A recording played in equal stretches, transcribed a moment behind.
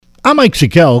I'm Mike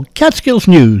Sikel, Catskills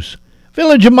News.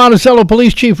 Village of Monticello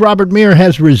Police Chief Robert Meir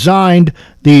has resigned.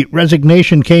 The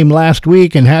resignation came last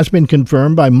week and has been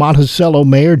confirmed by Monticello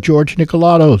Mayor George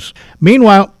Nicolatos.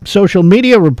 Meanwhile, social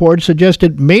media reports suggest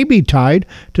it may be tied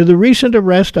to the recent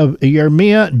arrest of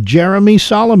Yermia Jeremy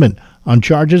Solomon on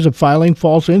charges of filing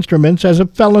false instruments as a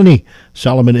felony.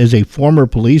 Solomon is a former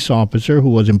police officer who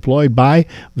was employed by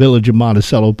Village of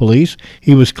Monticello Police.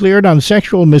 He was cleared on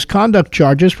sexual misconduct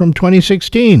charges from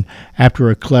 2016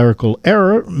 after a clerical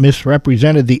error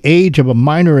misrepresented the age of a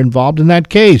minor involved in that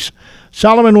case.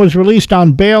 Solomon was released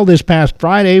on bail this past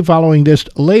Friday following this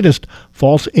latest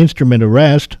false instrument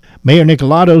arrest. Mayor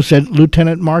Nicolato said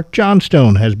Lieutenant Mark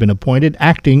Johnstone has been appointed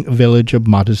acting Village of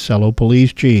Monticello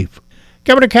Police Chief.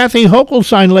 Governor Kathy Hochul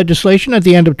signed legislation at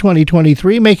the end of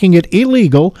 2023 making it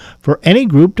illegal for any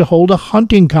group to hold a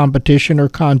hunting competition or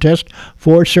contest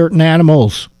for certain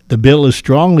animals. The bill is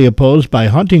strongly opposed by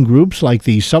hunting groups like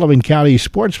the Sullivan County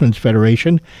Sportsmen's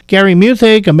Federation. Gary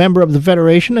Muthig, a member of the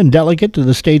Federation and delegate to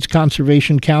the state's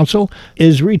Conservation Council,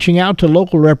 is reaching out to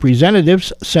local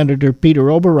representatives, Senator Peter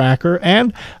Oberacker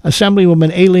and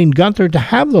Assemblywoman Aileen Gunther, to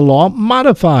have the law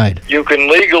modified. You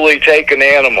can legally take an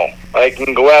animal. I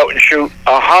can go out and shoot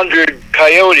 100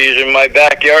 coyotes in my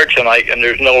backyard tonight, and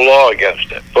there's no law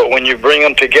against it. But when you bring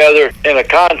them together in a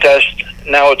contest,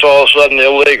 now it's all of a sudden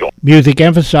illegal. Muthig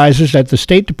emphasizes that the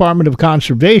State Department of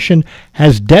Conservation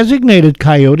has designated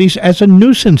coyotes as a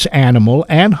nuisance animal,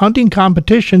 and hunting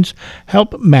competitions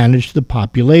help manage the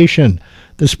population.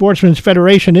 The Sportsmen's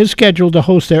Federation is scheduled to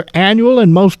host their annual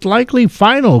and most likely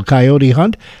final coyote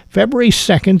hunt February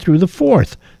 2nd through the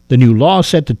 4th. The new law is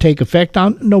set to take effect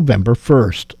on November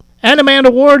 1st. And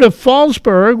Amanda Ward of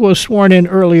Fallsburg was sworn in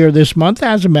earlier this month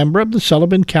as a member of the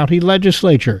Sullivan County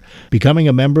Legislature. Becoming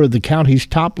a member of the county's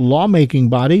top lawmaking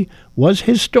body was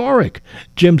historic.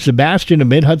 Jim Sebastian of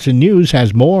Mid-Hudson News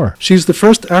has more. She's the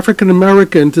first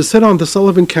African-American to sit on the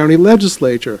Sullivan County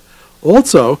Legislature.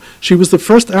 Also, she was the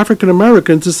first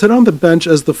African-American to sit on the bench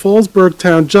as the Fallsburg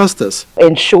Town Justice.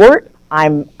 In short,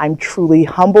 I'm truly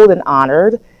humbled and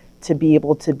honored to be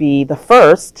able to be the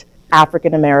first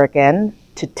African-American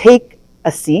to take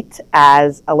a seat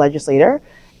as a legislator,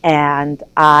 and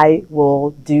I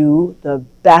will do the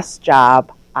best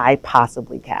job I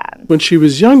possibly can. When she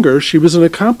was younger, she was an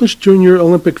accomplished junior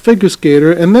Olympic figure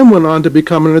skater and then went on to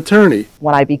become an attorney.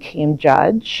 When I became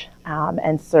judge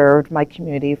and served my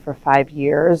community for 5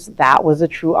 years, that was a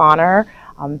true honor.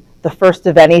 The first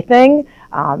of anything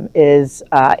is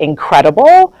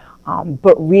incredible,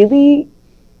 but really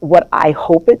what I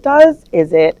hope it does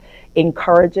is it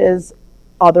encourages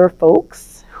other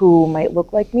folks who might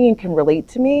look like me and can relate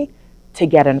to me to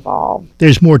get involved.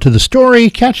 There's more to the story.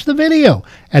 Catch the video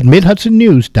at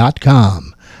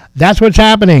MidHudsonNews.com. That's what's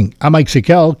happening. I'm Mike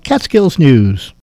Sikel, Catskills News.